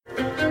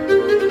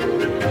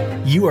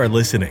You are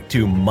listening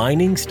to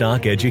Mining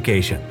Stock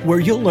Education, where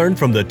you'll learn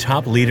from the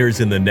top leaders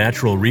in the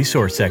natural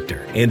resource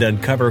sector and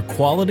uncover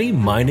quality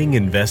mining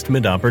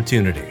investment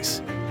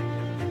opportunities.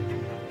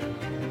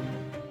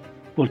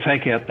 We'll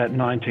take out that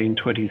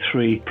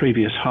 1923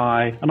 previous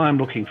high, and I'm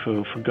looking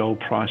for gold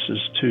prices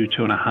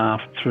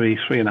 2.5,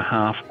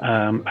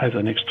 3.5 over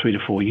the next 3 to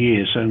 4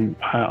 years, and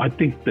I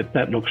think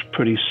that looks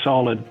pretty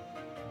solid.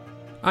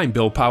 I'm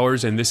Bill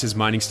Powers, and this is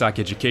Mining Stock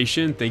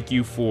Education. Thank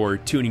you for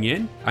tuning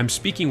in. I'm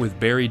speaking with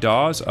Barry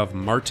Dawes of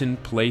Martin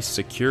Place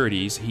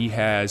Securities. He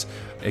has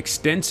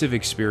extensive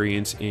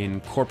experience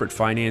in corporate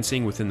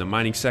financing within the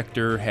mining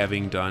sector,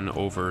 having done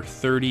over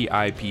 30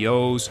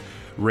 IPOs,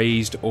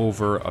 raised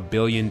over $1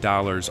 billion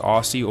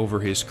Aussie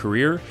over his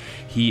career.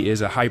 He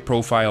is a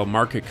high-profile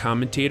market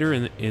commentator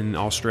in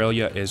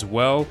Australia as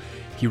well.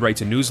 He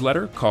writes a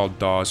newsletter called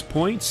Dawes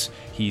Points.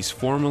 He's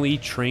formerly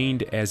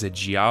trained as a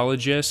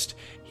geologist.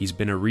 He's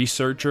been a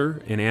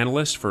researcher and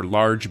analyst for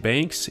large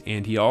banks,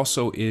 and he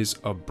also is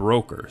a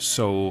broker.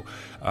 So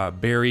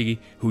Barry,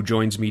 who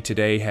joins me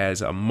today, has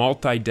a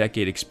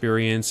multi-decade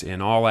experience in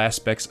all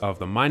aspects of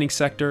the mining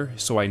sector.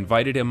 So I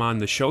invited him on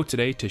the show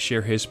today to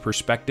share his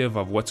perspective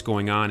of what's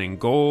going on in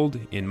gold,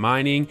 in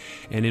mining,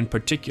 and in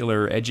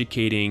particular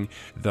educating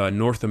the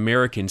North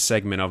American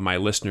segment of my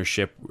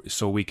listenership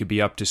so we could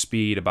be up to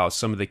speed about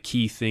some of the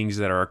key things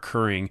that are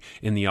occurring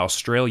in the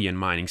Australian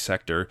mining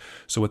sector.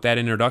 So with that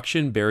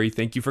introduction, Barry,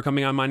 thank you for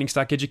coming on Mining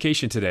Stock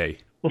Education today.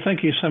 Well,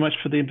 thank you so much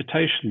for the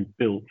invitation,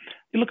 Bill.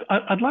 Look,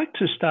 I'd like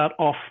to start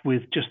off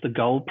with just the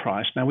gold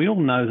price. Now, we all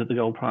know that the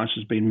gold price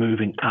has been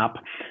moving up,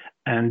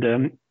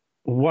 and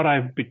what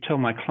I've been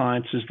telling my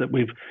clients is that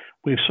we've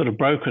sort of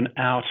broken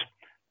out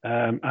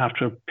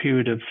after a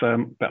period of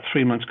about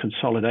 3 months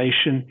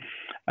consolidation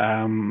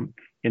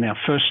in our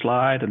first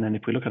slide, and then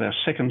if we look at our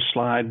second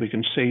slide, we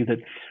can see that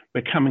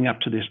we're coming up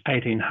to this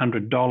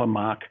 $1,800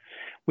 mark,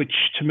 which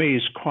to me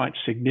is quite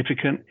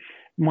significant.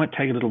 It might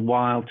take a little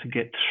while to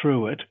get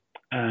through it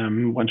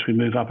once we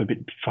move up a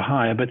bit for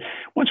higher. But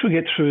once we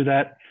get through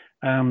that,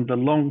 the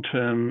long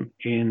term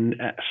in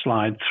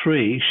slide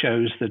 3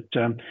 shows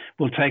that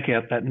we'll take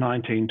out that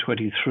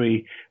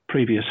 1923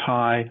 previous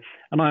high,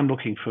 and I'm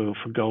looking for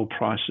gold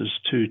prices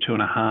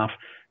 2.5,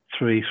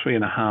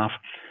 3.5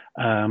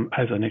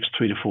 over the next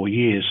 3 to 4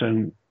 years,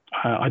 and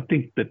I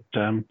think that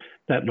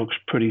that looks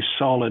pretty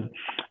solid.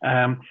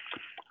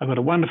 I've got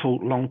a wonderful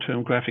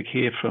long-term graphic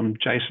here from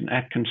Jason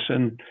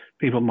Atkinson.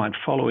 People might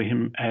follow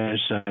him as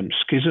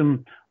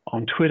Schism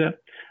on Twitter.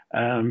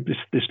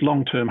 This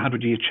long-term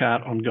 100-year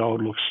chart on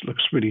gold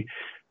looks really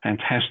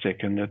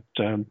fantastic, and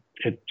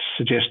it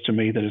suggests to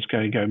me that it's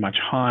going to go much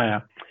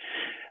higher.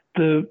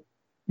 The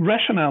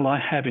rationale I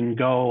have in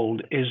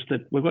gold is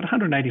that we've got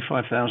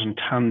 185,000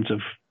 tons of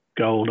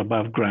gold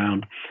above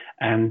ground,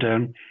 and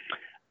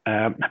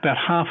about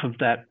half of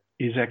that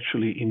is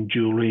actually in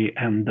jewelry,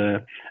 and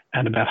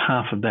about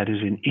half of that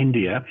is in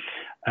India.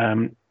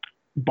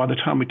 By the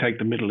time we take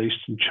the Middle East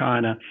and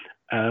China,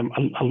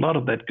 a lot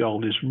of that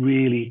gold is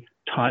really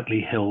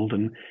tightly held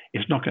and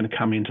is not going to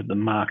come into the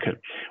market.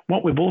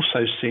 What we've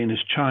also seen is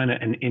China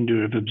and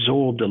India have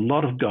absorbed a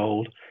lot of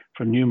gold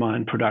from new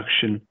mine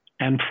production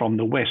and from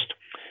the West.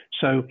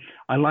 So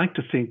I like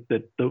to think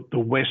that the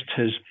West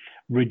has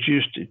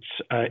reduced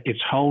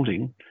its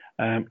holding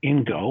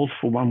in gold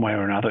for one way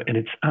or another, and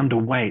it's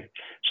underweight.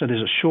 So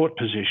there's a short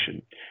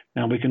position.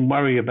 Now we can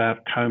worry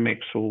about COMEX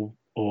or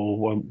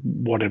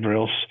whatever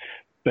else,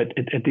 but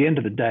at the end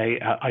of the day,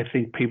 I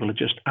think people are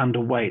just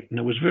underweight. And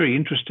it was very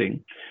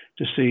interesting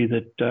to see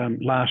that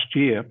last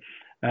year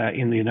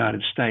in the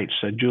United States,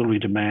 jewelry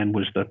demand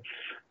was the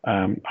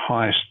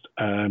highest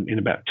in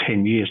about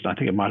 10 years. And I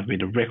think it might have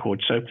been a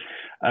record. So,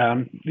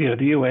 the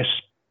US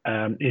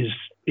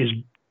is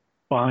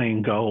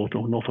buying gold,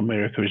 or North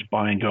America is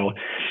buying gold.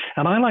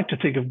 And I like to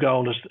think of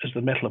gold as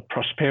the metal of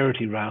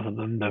prosperity rather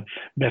than the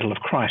metal of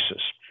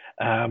crisis.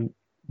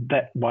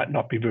 That might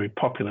not be very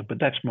popular, but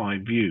that's my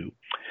view.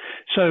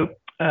 So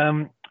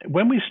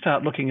when we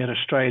start looking at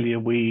Australia,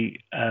 we've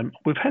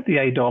had the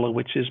A dollar,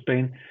 which has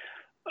been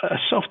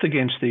soft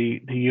against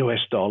the US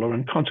dollar,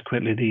 and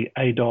consequently the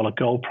A dollar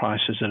gold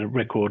prices at a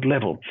record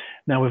level.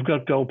 Now we've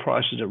got gold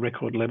prices at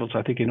record levels,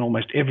 I think, in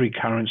almost every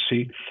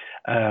currency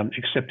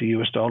except the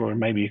US dollar and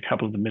maybe a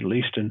couple of the Middle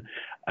Eastern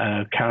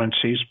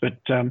currencies. But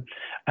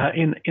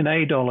in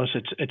A dollars,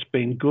 it's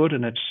been good,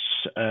 and it's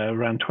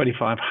around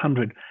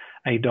 2,500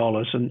 A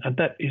dollars, and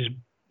that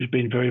has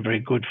been very, very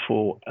good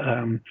for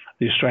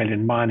the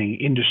Australian mining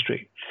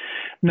industry.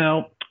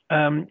 Now,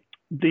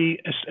 the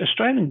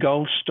Australian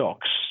gold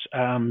stocks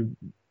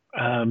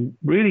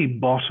really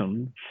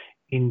bottomed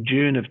in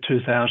June of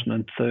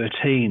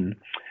 2013,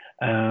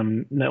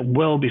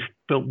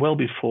 well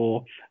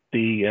before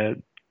the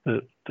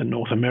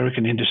North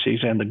American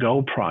indices and the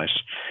gold price.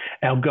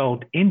 Our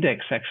gold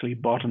index actually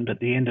bottomed at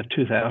the end of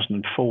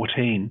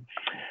 2014.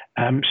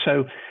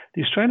 So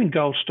the Australian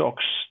gold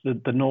stocks,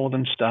 the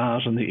Northern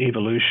Stars and the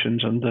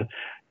Evolutions and the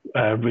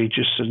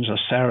Regis and the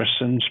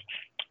Saracens,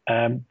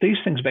 these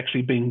things have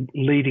actually been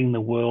leading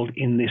the world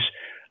in this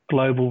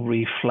global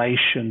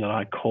reflation that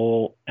I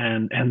call,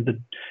 and the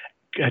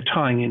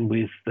tying in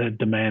with the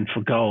demand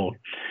for gold.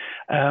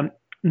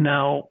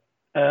 Now,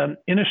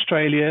 in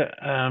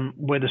Australia,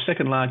 we're the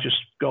second largest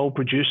gold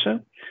producer.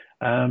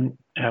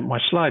 My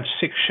slide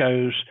 6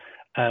 shows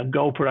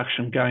gold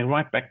production going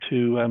right back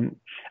to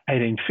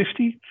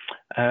 1850.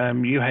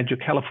 You had your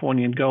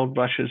Californian gold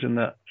rushes in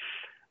the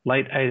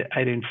late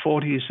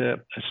 1840s.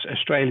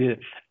 Australia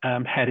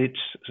had its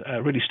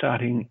really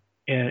starting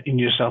in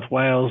New South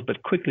Wales,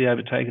 but quickly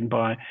overtaken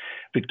by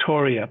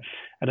Victoria.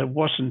 And it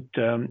wasn't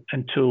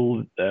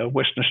until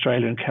Western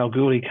Australia and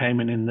Kalgoorlie came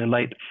in the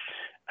late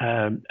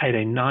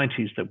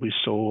 1890s that we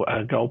saw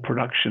gold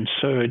production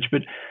surge.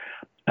 But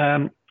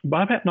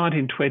by about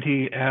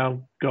 1920, our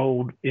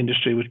gold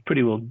industry was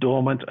pretty well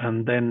dormant.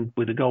 And then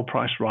with the gold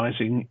price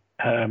rising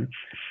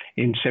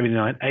in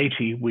 79,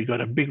 80, we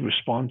got a big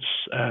response,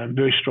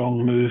 very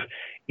strong move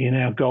in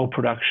our gold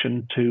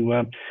production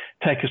to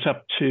take us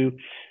up to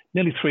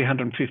nearly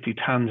 350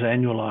 tons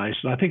annualized.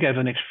 And I think over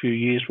the next few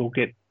years, we'll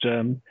get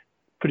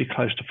pretty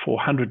close to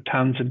 400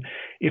 tons. And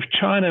if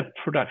China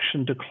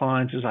production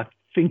declines, as I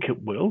think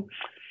it will,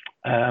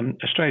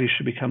 Australia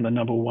should become the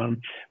number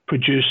one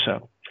producer.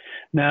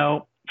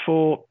 Now,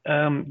 for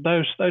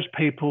those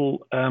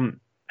people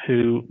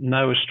who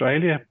know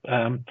Australia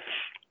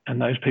and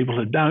those people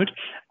who don't,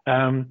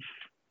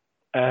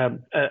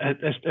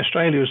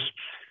 Australia's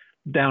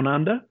down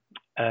under.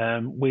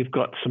 We've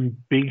got some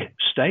big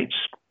states,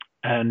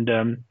 and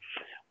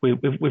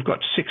we've got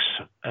 6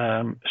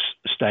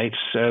 states.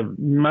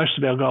 Most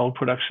of our gold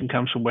production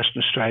comes from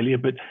Western Australia,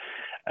 but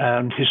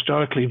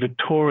historically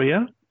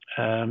Victoria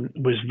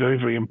was very,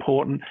 very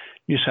important.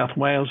 New South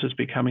Wales is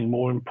becoming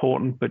more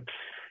important, but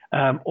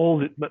all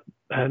the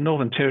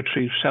Northern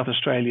Territory, South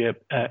Australia,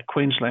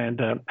 Queensland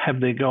have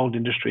their gold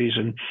industries,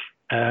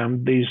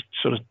 and these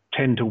sort of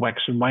tend to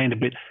wax and wane a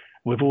bit.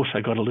 We've also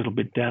got a little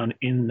bit down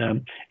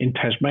in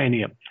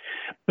Tasmania,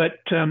 but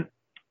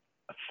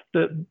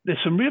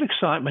there's some real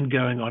excitement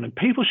going on, and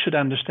people should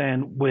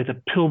understand where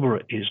the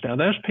Pilbara is. Now,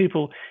 those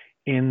people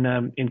in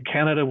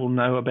Canada will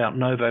know about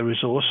Novo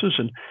Resources,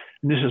 and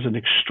this is an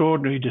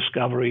extraordinary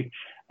discovery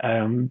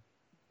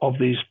of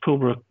these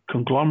Pilbara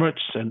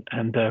conglomerates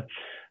and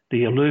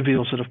the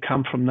alluvials that have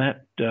come from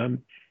that.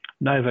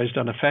 Novo's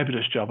done a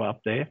fabulous job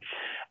up there.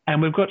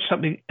 And we've got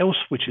something else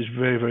which is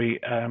very, very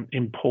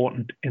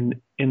important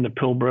in the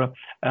Pilbara,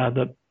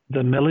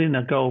 the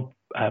Melina Gold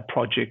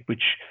Project,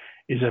 which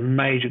is a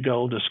major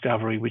gold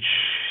discovery, which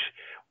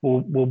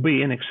will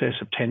be in excess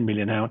of 10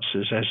 million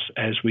ounces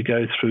as we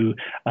go through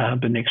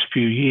the next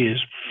few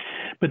years.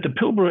 But the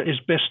Pilbara is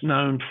best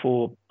known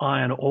for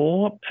iron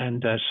ore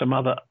and some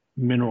other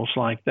minerals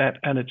like that,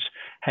 and it's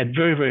had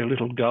very, very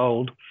little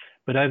gold.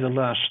 But over the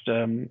last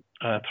 3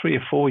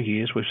 or 4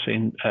 years, we've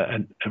seen a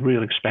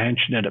real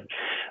expansion in it.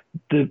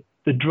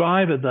 The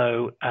driver,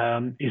 though,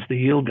 is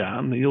the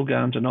Yilgarn. The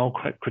Yilgarn's an old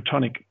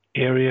cratonic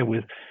area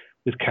with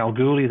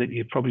Kalgoorlie that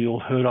you've probably all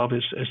heard of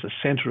as the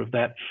centre of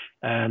that.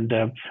 And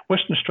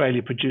Western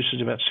Australia produces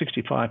about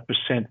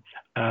 65%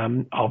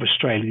 of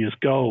Australia's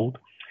gold.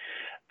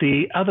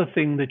 The other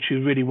thing that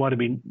you really want to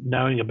be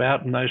knowing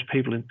about, and those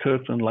people in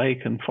Kirkland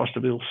Lake and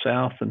Fosterville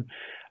South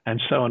and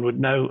so on would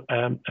know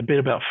a bit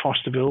about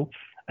Fosterville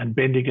and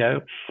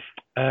Bendigo.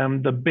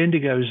 The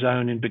Bendigo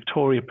zone in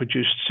Victoria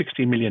produced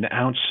 60 million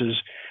ounces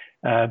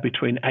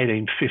between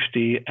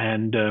 1850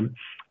 and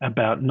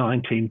about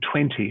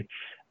 1920.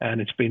 And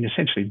it's been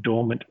essentially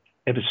dormant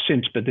ever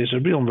since, but there's a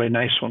real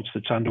renaissance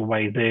that's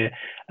underway there.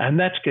 And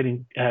that's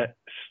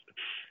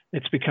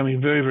it's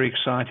becoming very, very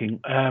exciting.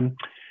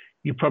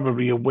 You're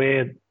probably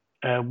aware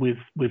with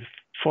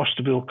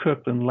Fosterville,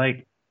 Kirkland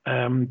Lake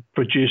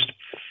produced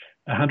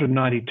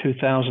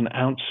 192,000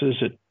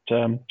 ounces at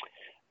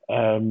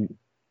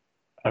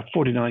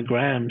 49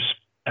 grams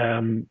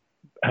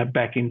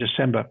back in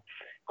December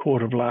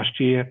quarter of last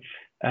year.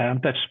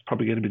 That's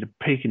probably going to be the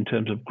peak in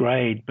terms of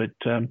grade, but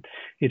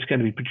it's going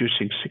to be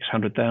producing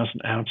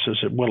 600,000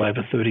 ounces at well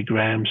over 30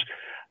 grams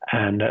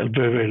and a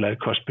very, very low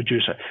cost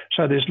producer.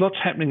 So there's lots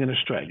happening in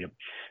Australia.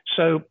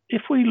 So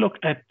if we look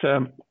at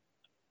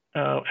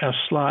our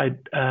slide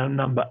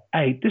number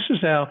 8, this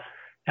is our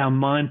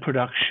mine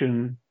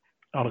production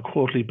on a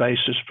quarterly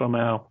basis from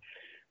our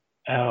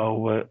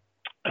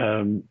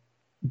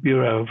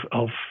Bureau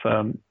of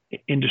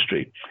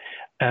Industry.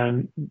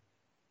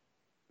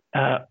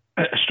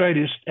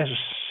 Australia, as I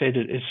said,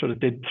 it sort of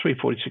did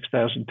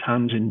 346,000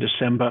 tonnes in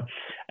December,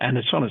 and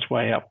it's on its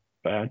way up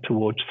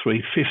towards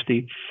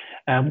 350.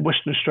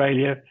 Western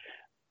Australia,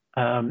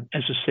 as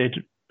I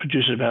said,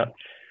 produces about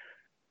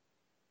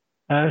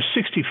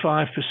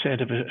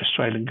 65% of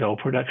Australian gold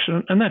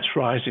production, and that's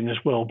rising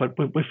as well. But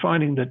we're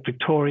finding that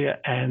Victoria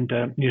and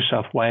New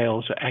South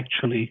Wales are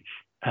actually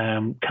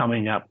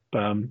coming up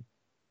and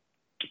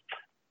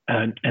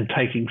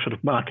taking sort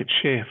of market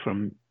share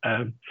from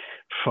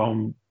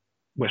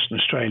Western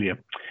Australia.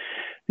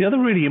 The other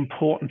really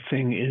important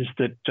thing is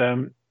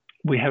that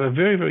we have a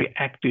very, very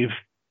active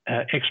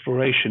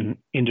exploration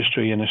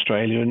industry in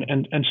Australia,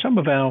 and some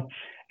of our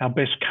our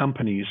best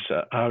companies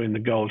are in the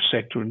gold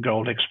sector and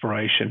gold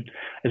exploration.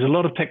 There's a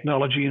lot of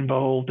technology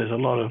involved. There's a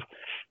lot of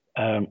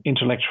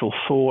intellectual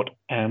thought,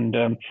 and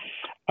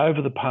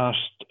over the past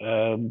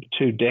 2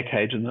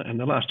 decades, and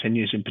the last 10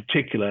 years in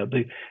particular,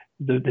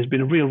 there's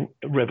been a real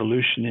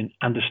revolution in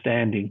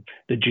understanding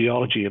the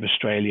geology of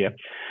Australia.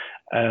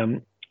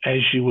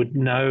 As you would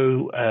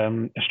know,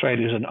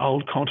 Australia is an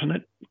old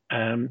continent,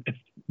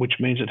 which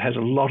means it has a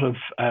lot of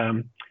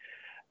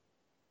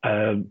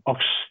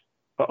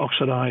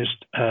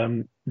oxidized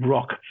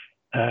rock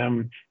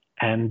and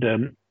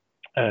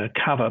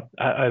cover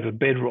over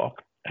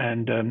bedrock.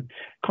 And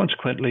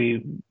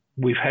consequently,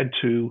 we've had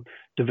to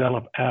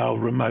develop our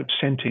remote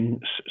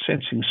sensing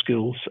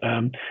skills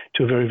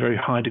to a very, very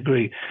high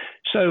degree.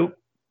 So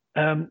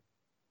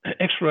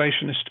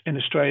exploration in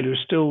Australia is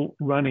still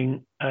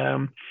running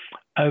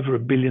over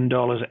 $1 billion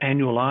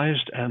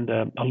annualized, and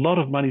a lot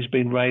of money's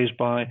been raised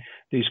by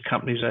these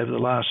companies over the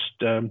last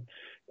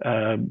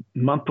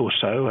month or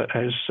so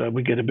as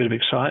we get a bit of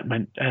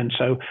excitement. And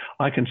so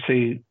I can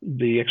see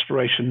the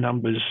exploration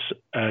numbers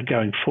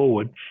going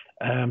forward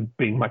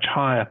being much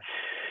higher.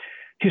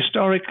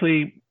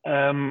 Historically,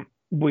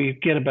 we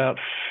get about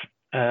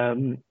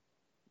 $50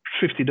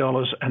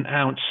 an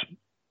ounce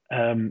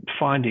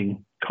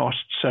finding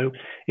costs. So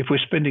if we're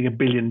spending $1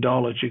 billion,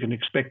 you can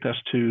expect us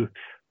to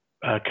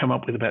come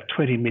up with about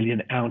 20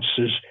 million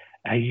ounces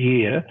a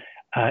year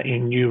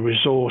in new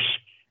resource.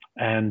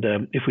 And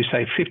if we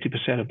say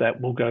 50% of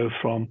that will go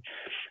from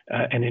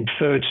an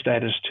inferred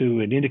status to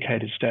an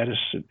indicated status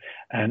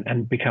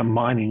and become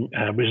mining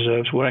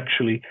reserves, we're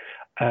actually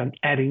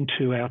adding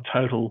to our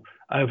total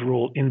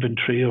overall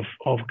inventory of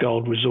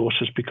gold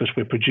resources, because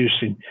we're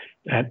producing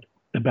at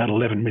about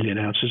 11 million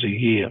ounces a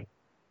year.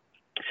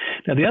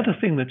 Now, the other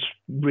thing that's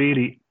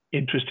really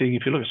interesting,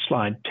 if you look at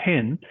slide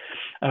 10,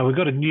 we've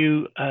got a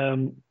new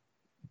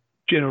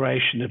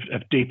generation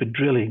of deeper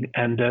drilling,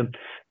 and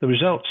the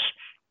results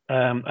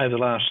over the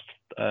last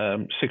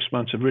 6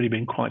 months have really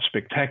been quite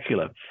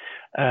spectacular.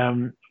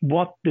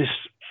 What this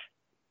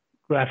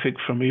graphic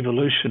from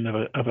Evolution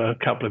of a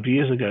couple of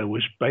years ago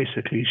was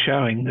basically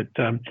showing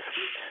that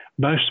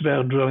most of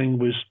our drilling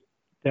was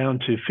down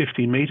to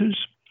 50 meters,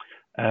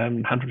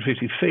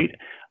 150 feet.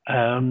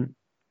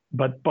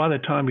 But by the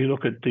time you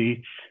look at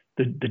the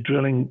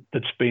drilling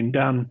that's been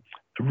done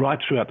right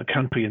throughout the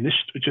country, and this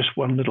just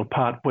one little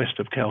part west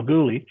of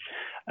Kalgoorlie,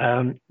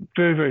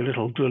 very, very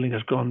little drilling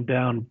has gone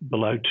down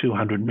below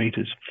 200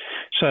 meters.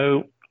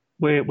 So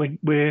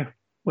we're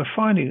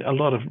finding a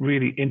lot of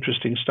really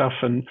interesting stuff,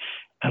 and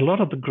a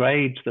lot of the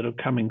grades that are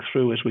coming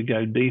through as we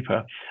go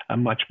deeper are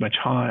much, much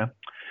higher.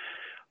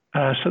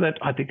 So that,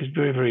 I think, is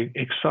very, very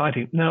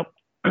exciting. Now,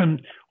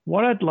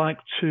 what I'd like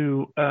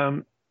to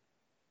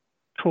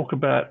talk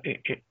about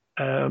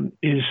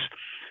is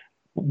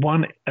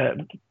one,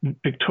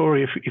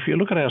 Victoria. If you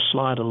look at our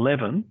slide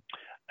 11,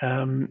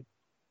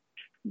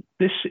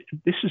 this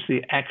is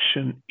the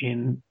action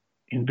in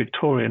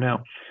Victoria.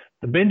 Now,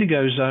 the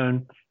Bendigo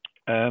zone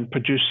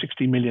produced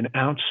 60 million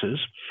ounces,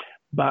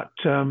 but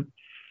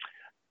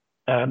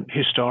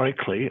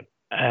historically,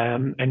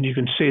 and you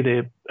can see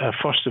there,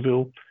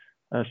 Fosterville,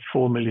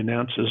 4 million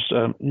ounces,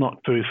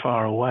 not very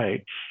far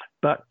away.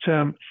 But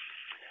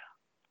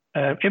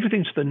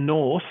everything to the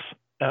north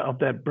of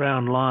that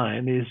brown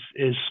line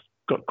is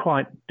got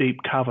quite deep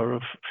cover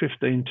of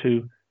 15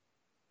 to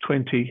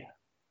 20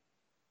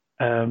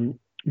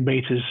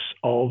 meters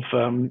of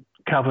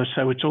cover,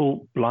 so it's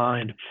all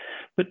blind.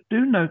 But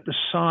do note the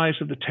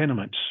size of the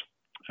tenements.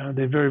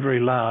 They're very, very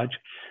large.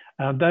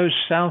 Those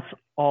south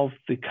of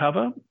the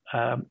cover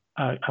are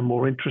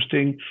more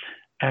interesting,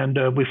 and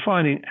we're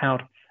finding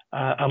out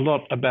a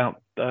lot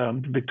about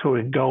the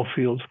Victorian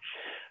goldfields.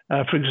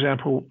 For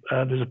example,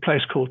 there's a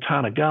place called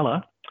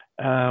Tarnagalla,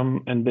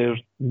 and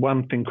there's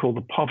one thing called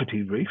the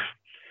Poverty Reef,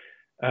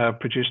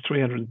 produced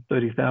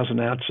 330,000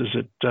 ounces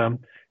at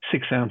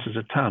 6 ounces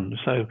a ton.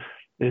 So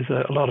there's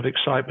a lot of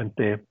excitement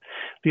there.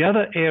 The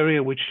other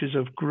area which is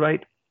of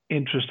great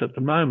interest at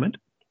the moment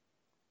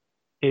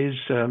is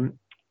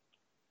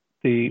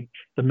the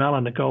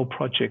Mallina Gold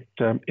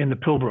Project in the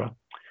Pilbara.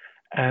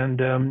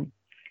 And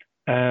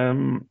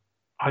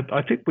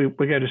I think we're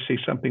going to see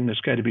something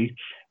that's going to be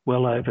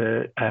well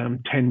over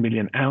 10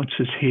 million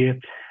ounces here.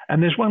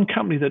 And there's one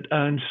company that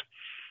owns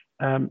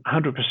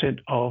 100%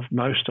 of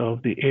most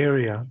of the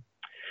area.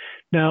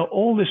 Now,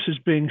 all this is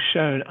being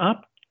shown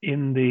up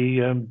in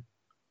the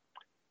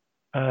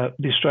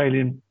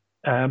Australian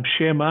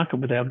share market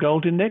with our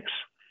gold index.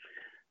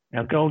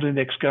 Our gold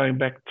index going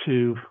back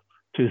to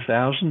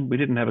 2000. We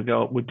didn't have a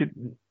gold. We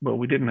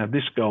didn't have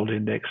this gold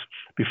index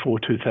before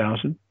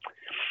 2000.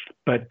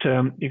 But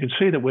you can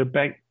see that we're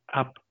back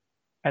up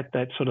at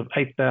that sort of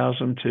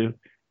 8,000 to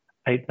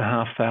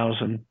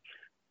 8,500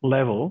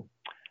 level.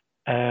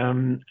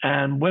 And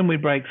when we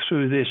break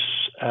through this,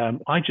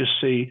 I just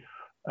see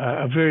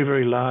a very,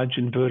 very large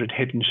inverted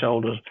head and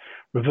shoulders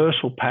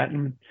reversal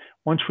pattern.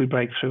 Once we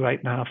break through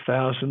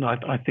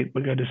 8,500, I think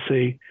we're going to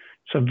see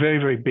some very,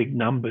 very big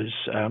numbers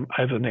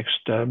over the next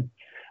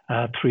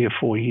 3 or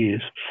 4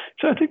 years.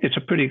 So I think it's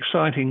a pretty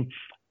exciting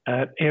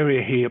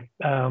area here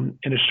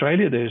in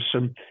Australia. There's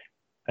some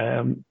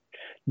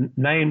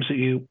names that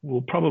you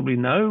will probably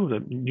know, the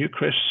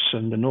Newcrests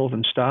and the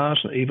Northern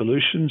Stars, and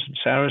Evolutions and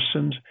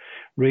Saracens,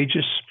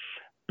 Regis.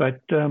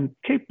 But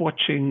keep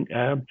watching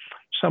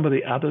some of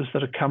the others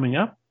that are coming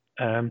up.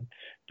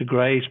 De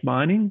Grey's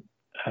Mining,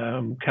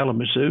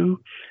 Kalamazoo,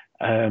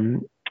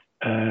 have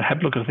a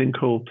look at a thing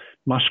called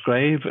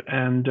Musgrave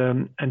and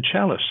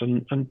Chalice.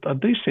 And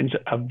these things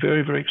are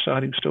very, very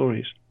exciting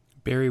stories.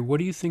 Barry, what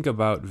do you think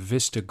about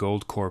Vista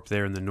Gold Corp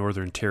there in the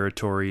Northern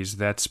Territories?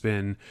 That's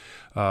been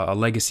a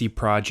legacy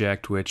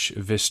project which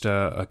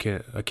Vista,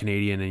 a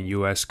Canadian and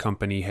U.S.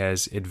 company,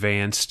 has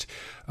advanced.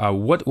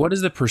 What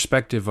is the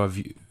perspective of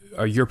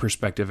your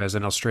perspective as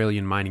an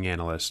Australian mining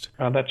analyst?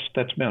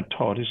 That's Mount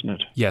Todd, isn't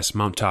it? Yes,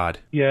 Mount Todd.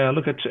 Yeah,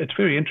 look, it's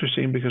very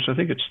interesting because I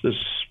think it's the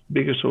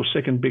biggest or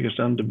second biggest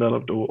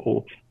undeveloped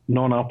or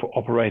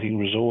non-operating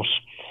resource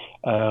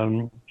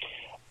in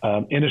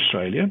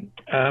Australia.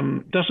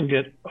 Doesn't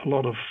get a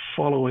lot of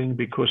following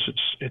because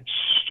it's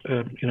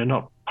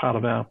not part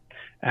of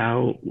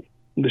our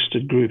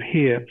listed group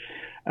here.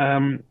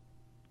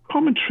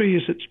 Commentary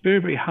is it's very,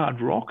 very hard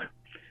rock,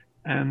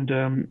 and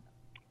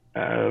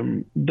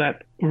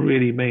that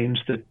really means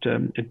that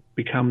it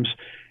becomes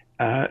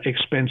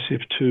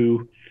expensive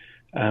to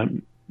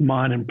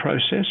mine and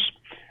process.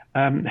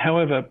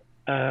 However,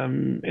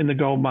 in the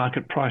gold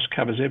market, price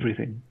covers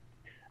everything,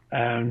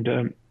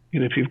 and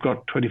if you've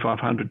got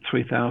 $2,500,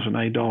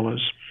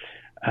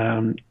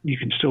 $3,000 you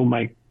can still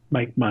make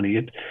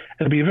money.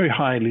 It'll be a very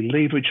highly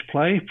leveraged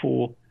play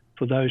for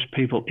those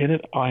people in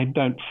it. I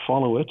don't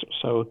follow it,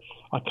 so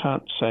I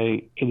can't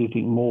say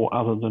anything more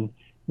other than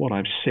what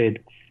I've said.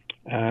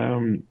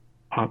 I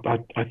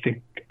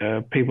think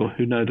people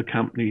who know the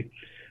company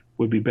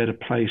would be better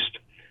placed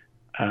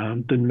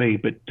than me,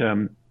 but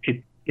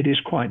it is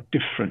quite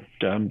different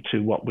to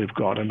what we've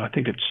got, and I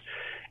think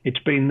it's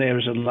been there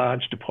as a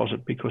large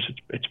deposit because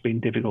it's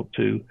been difficult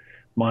to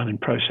mine and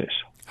process.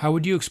 How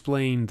would you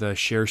explain the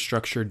share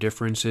structure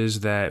differences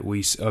that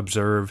we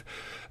observe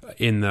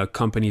in the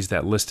companies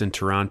that list in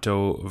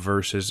Toronto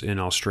versus in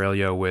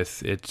Australia?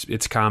 With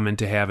it's common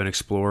to have an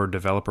explorer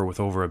developer with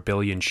over 1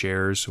 billion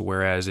shares,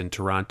 whereas in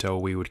Toronto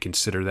we would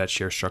consider that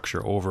share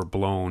structure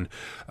overblown.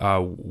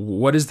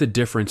 What is the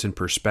difference in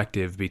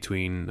perspective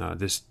between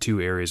these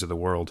two areas of the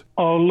world?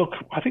 Oh, look,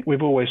 I think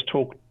we've always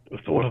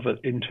thought of it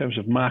in terms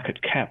of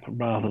market cap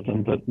rather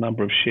than the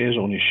number of shares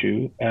on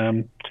issue.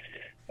 And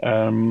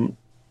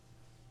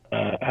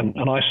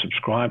I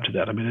subscribe to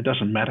that. I mean, it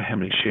doesn't matter how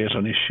many shares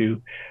on issue.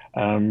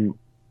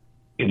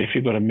 If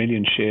you've got 1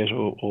 million shares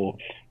or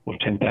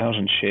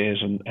 10,000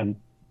 shares and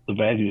the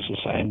value is the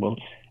same, well,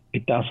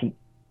 it doesn't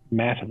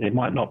matter. There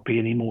might not be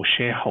any more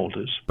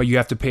shareholders. But you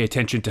have to pay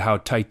attention to how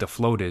tight the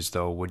float is,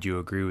 though. Would you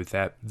agree with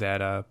that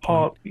point?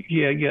 Oh,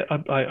 yeah,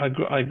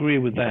 I agree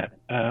with that.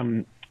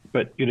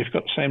 But if you've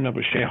got the same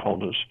number of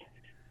shareholders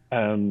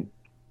and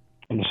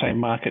the same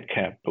market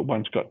cap, but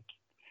one's got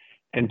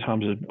 10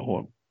 times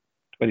or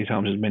 20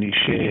 times as many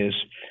shares,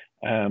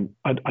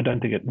 I don't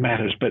think it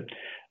matters. But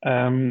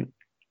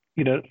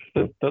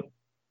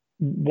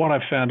what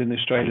I've found in the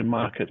Australian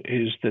market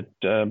is that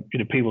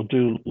people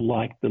do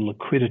like the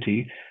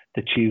liquidity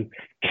that you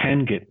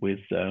can get with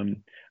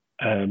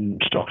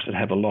stocks that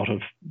have a lot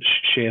of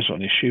shares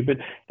on issue. But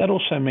that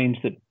also means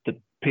that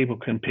people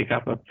can pick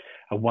up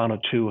a 1 or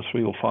 2 or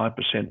 3 or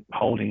 5%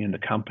 holding in the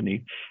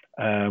company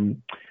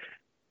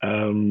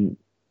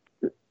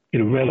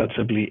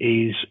relatively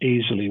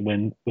easily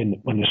when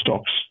the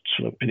stock's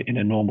sort of in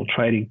a normal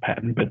trading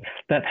pattern. But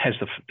that has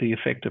the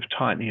effect of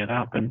tightening it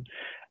up, and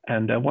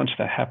once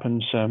that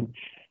happens,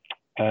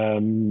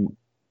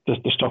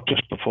 the stock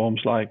just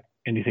performs like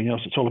anything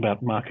else. It's all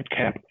about market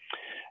cap.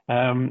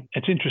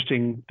 It's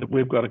interesting that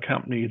we've got a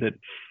company that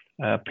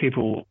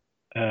people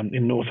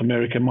in North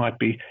America might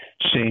be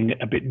seeing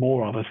a bit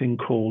more of, a thing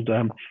called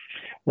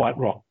White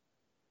Rock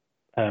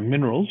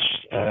Minerals.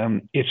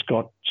 It's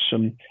got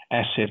some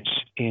assets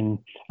in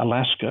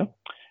Alaska,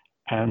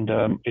 and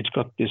it's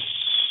got this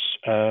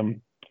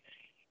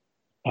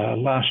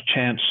last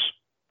chance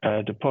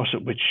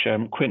deposit, which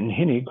Quentin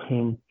Hinig,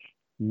 whom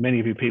many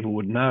of you people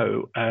would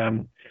know,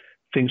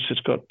 thinks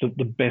it's got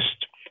the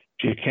best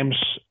geochems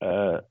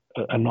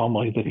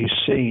anomaly that he's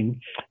seen,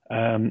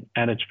 and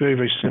it's very,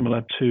 very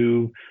similar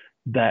to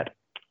that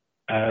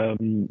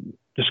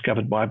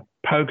discovered by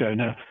Pogo.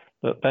 Now,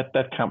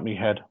 that company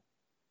had a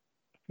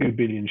few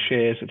billion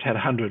shares. It's had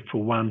 100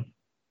 for 1.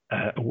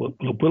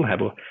 Will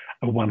have a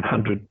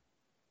 100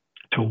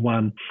 to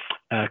 1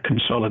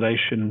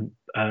 consolidation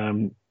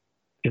in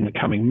the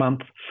coming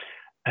month,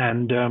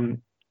 and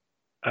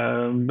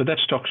but that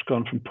stock's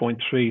gone from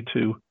 0.3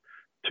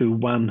 to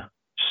 1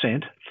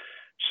 cent,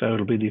 so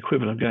it'll be the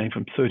equivalent of going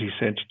from 30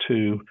 cents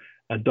to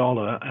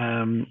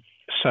 $1.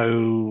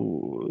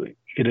 So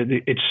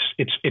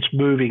it's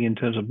moving in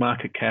terms of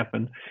market cap,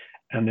 and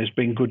there's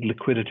been good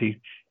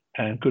liquidity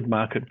and good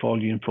market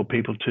volume for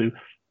people to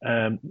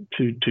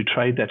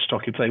trade that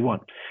stock if they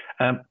want.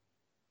 I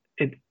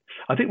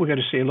think we're going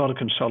to see a lot of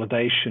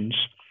consolidations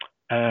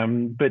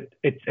But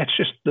it's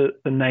just the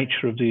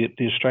nature of the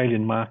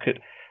Australian market.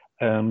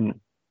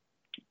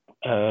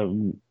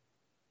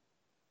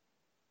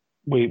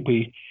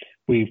 We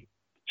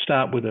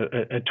start with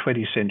a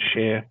 20-cent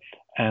share,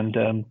 and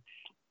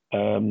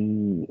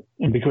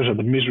because of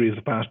the misery of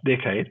the past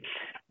decade,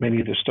 many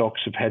of the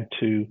stocks have had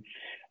to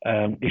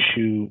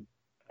issue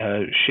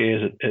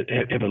shares at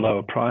ever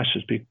lower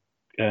prices,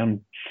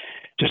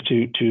 just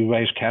to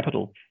raise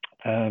capital.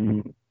 I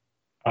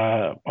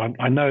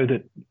know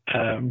that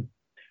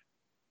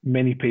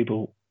many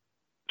people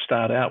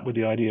start out with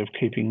the idea of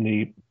keeping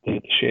the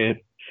share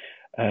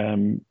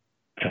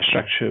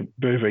structure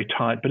very, very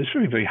tight, but it's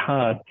very, very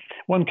hard.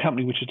 One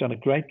company which has done a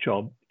great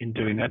job in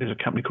doing that is a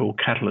company called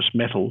Catalyst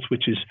Metals,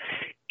 which is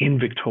in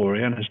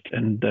Victoria,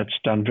 and that's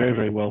done very,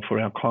 very well for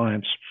our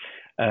clients.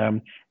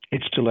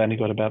 It's still only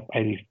got about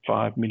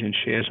 85 million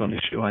shares on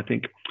issue, I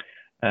think.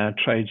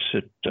 Trades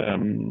at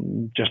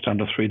just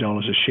under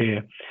 $3 a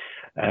share.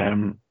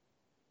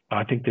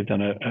 I think they've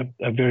done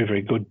a very,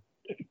 very good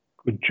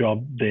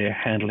job there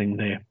handling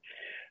their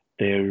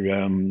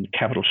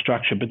capital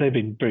structure, but they've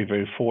been very,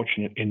 very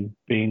fortunate in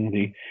being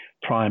the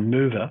prime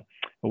mover,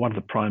 or one of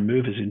the prime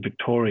movers in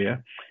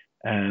Victoria,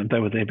 and they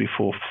were there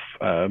before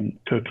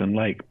Kirkland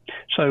Lake.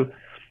 So,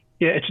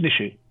 yeah, it's an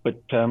issue,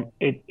 but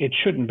it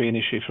shouldn't be an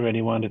issue for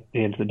anyone at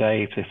the end of the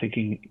day if they're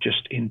thinking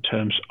just in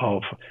terms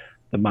of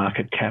the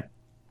market cap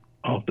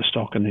of the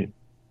stock and the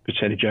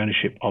percentage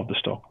ownership of the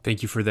stock.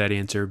 Thank you for that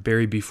answer.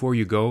 Barry, before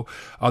you go,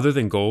 other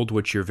than gold,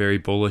 which you're very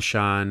bullish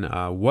on,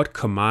 what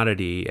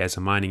commodity as a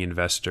mining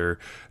investor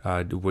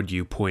would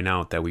you point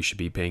out that we should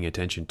be paying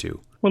attention to?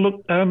 Well,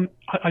 look,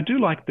 I do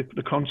like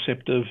the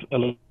concept of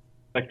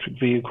electric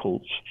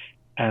vehicles,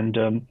 and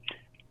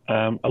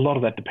a lot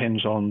of that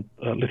depends on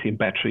lithium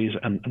batteries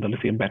and the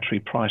lithium battery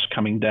price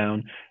coming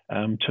down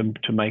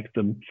to make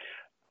them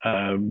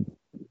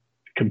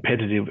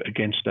competitive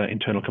against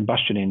internal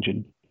combustion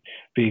engine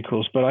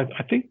vehicles. But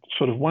I think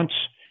sort of once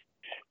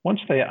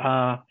they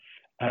are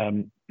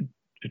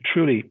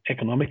truly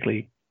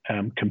economically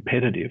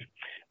competitive,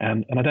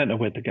 and I don't know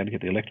where they're going to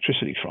get the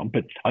electricity from,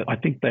 but I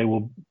think they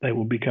will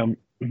become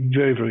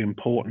very, very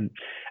important.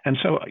 And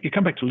so you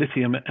come back to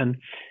lithium, and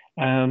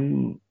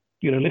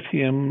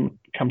lithium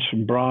comes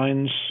from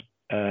brines,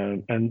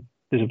 and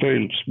there's a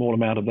very small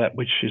amount of that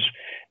which is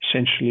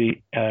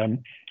essentially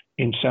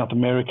in South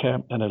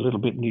America and a little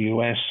bit in the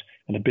US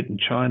and a bit in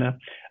China.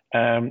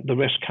 The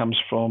rest comes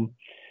from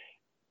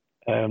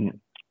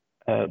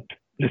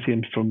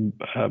lithium from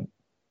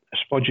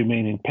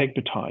spodumene and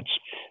pegmatites,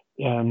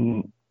 a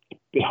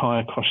bit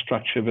higher cost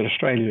structure, but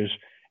Australia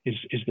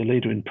is the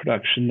leader in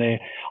production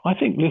there. I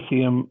think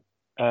lithium,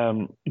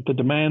 the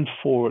demand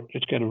for it,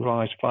 it's going to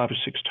rise 5 or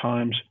 6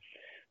 times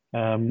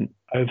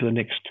over the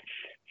next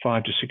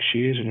 5 to 6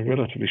 years in a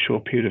relatively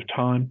short period of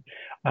time.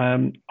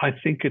 I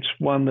think it's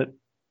one that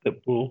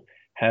will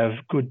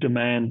have good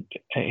demand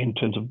in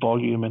terms of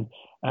volume and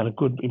a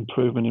good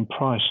improvement in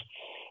price.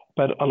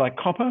 But I like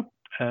copper,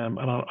 and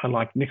I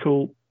like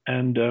nickel,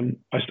 and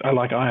I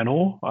like iron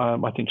ore.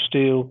 I think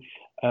steel,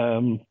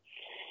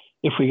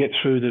 if we get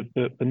through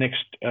the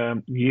next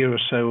year or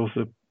so of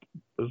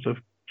the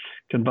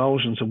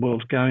convulsions the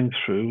world's going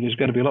through, there's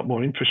going to be a lot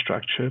more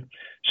infrastructure.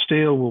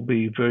 Steel will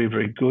be very,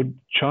 very good.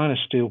 China's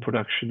steel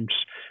production's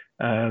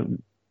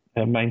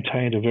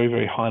maintained a very,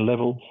 very high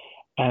level,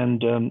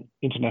 and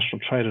international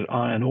trade at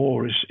iron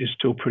ore is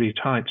still pretty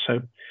tight.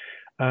 So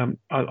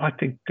I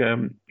think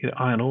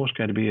iron ore is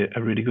going to be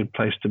a really good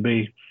place to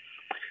be,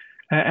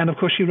 and of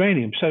course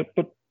uranium. So,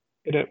 but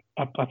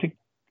I think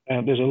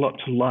there's a lot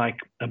to like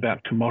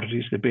about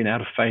commodities. They've been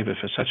out of favor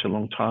for such a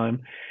long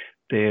time.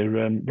 Their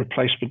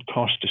replacement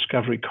costs,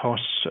 discovery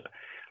costs,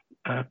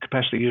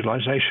 capacity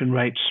utilization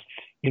rates,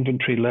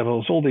 inventory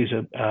levels, all these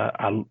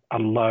are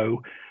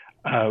low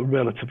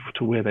relative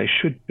to where they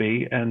should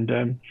be,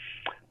 and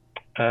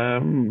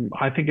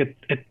I think it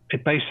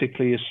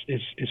basically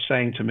is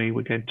saying to me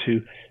we're going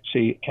to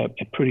see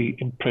a pretty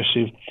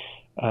impressive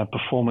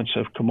performance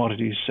of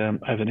commodities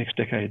over the next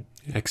decade.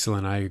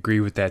 Excellent. I agree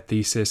with that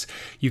thesis.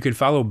 You can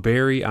follow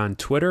Barry on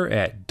Twitter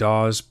at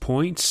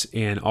DawesPoints,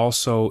 and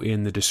also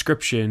in the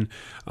description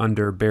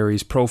under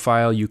Barry's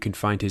profile, you can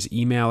find his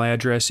email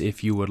address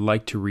if you would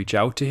like to reach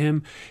out to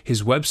him.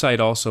 His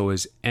website also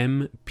is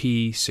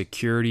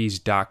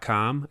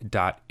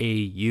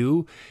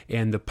mpsecurities.com.au,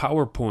 and the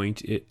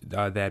PowerPoint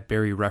that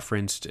Barry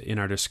referenced in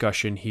our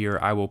discussion here,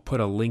 I will put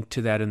a link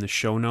to that in the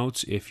show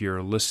notes if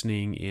you're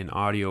listening in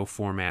audio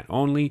format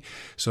only,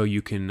 so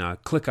you can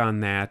click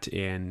on that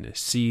and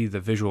see the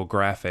visual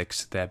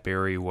graphics that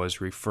Barry was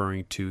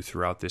referring to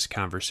throughout this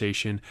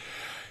conversation.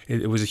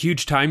 It was a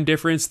huge time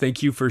difference.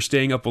 Thank you for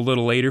staying up a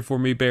little later for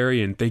me,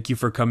 Barry, and thank you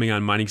for coming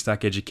on Mining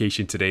Stock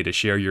Education today to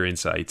share your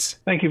insights.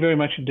 Thank you very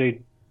much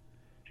indeed,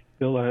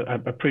 Bill. I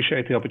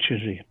appreciate the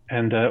opportunity,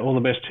 and all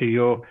the best to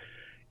your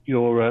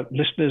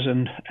listeners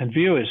and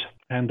viewers,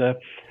 and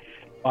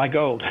buy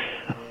gold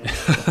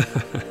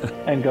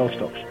and gold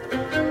stocks.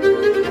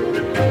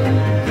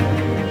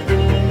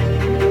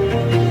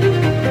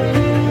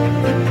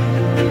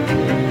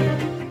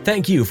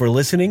 Thank you for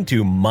listening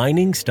to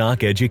Mining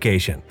Stock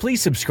Education.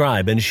 Please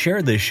subscribe and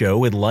share this show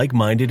with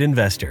like-minded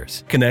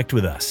investors. Connect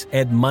with us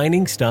at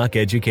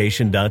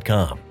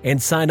miningstockeducation.com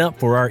and sign up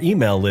for our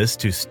email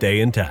list to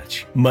stay in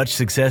touch. Much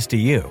success to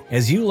you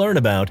as you learn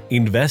about,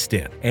 invest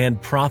in,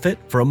 and profit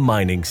from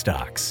mining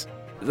stocks.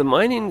 The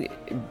mining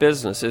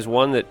business is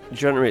one that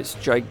generates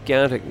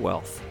gigantic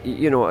wealth.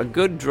 You know, a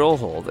good drill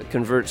hole that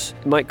converts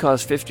might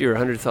cost $50,000 or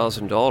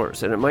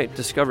 $100,000, and it might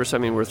discover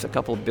something worth a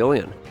couple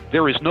billion.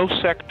 There is no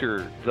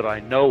sector that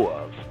I know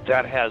of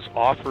that has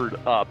offered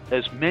up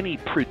as many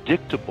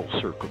predictable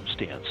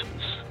circumstances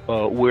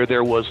where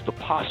there was the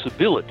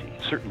possibility,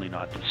 certainly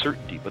not the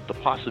certainty, but the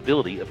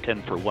possibility of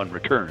 10-for-1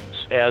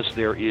 returns, as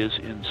there is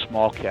in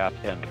small cap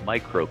and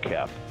micro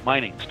cap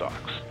mining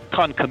stocks.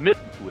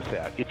 Concomitant with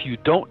that, if you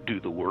don't do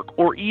the work,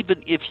 or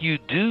even if you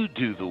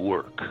do the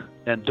work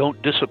and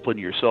don't discipline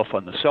yourself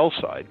on the sell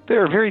side,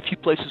 there are very few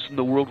places in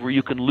the world where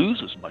you can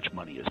lose as much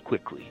money as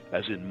quickly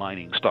as in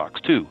mining stocks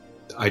too.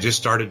 I just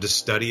started to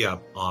study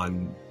up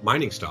on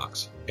mining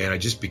stocks, and I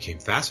just became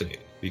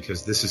fascinated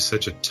because this is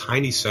such a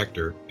tiny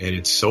sector and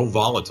it's so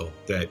volatile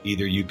that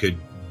either you could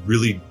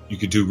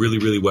do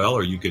really well,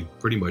 or you could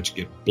pretty much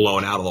get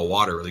blown out of the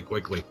water really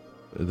quickly.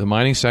 The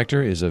mining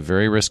sector is a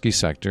very risky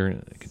sector.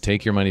 It can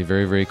take your money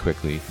very, very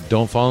quickly.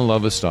 Don't fall in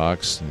love with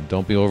stocks.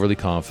 Don't be overly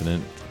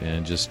confident,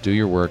 and just do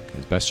your work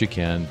as best you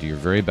can. Do your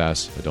very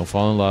best, but don't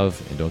fall in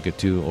love and don't get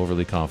too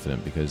overly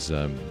confident, because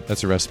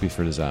that's a recipe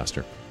for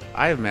disaster.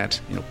 I have met,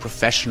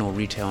 professional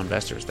retail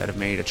investors that have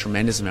made a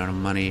tremendous amount of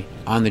money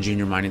on the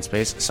junior mining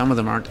space. Some of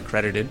them aren't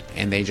accredited,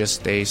 and they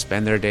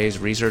spend their days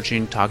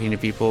researching, talking to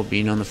people,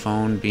 being on the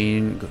phone,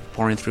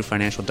 pouring through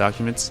financial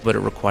documents, but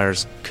it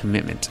requires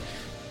commitment.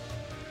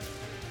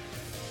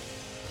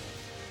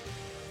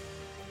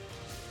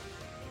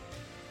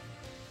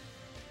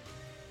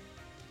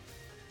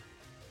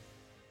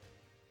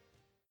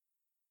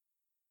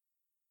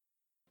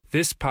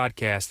 This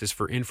podcast is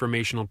for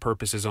informational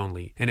purposes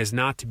only and is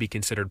not to be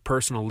considered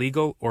personal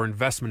legal or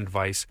investment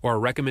advice or a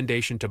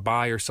recommendation to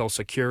buy or sell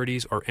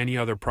securities or any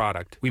other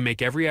product. We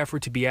make every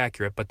effort to be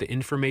accurate, but the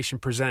information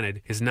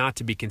presented is not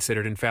to be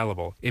considered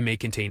infallible. It may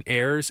contain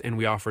errors, and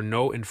we offer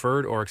no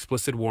inferred or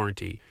explicit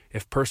warranty.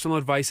 If personal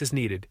advice is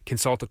needed,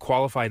 consult a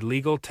qualified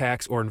legal,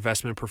 tax, or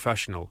investment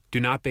professional. Do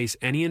not base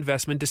any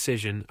investment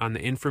decision on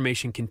the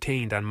information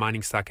contained on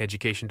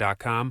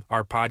miningstockeducation.com,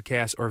 our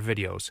podcasts, or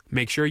videos.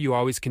 Make sure you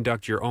always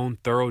conduct your own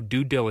thorough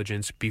due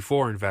diligence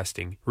before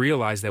investing.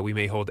 Realize that we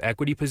may hold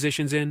equity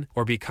positions in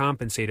or be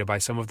compensated by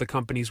some of the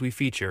companies we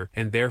feature,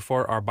 and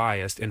therefore are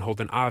biased and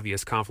hold an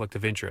obvious conflict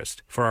of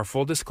interest. For our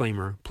full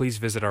disclaimer, please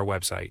visit our website.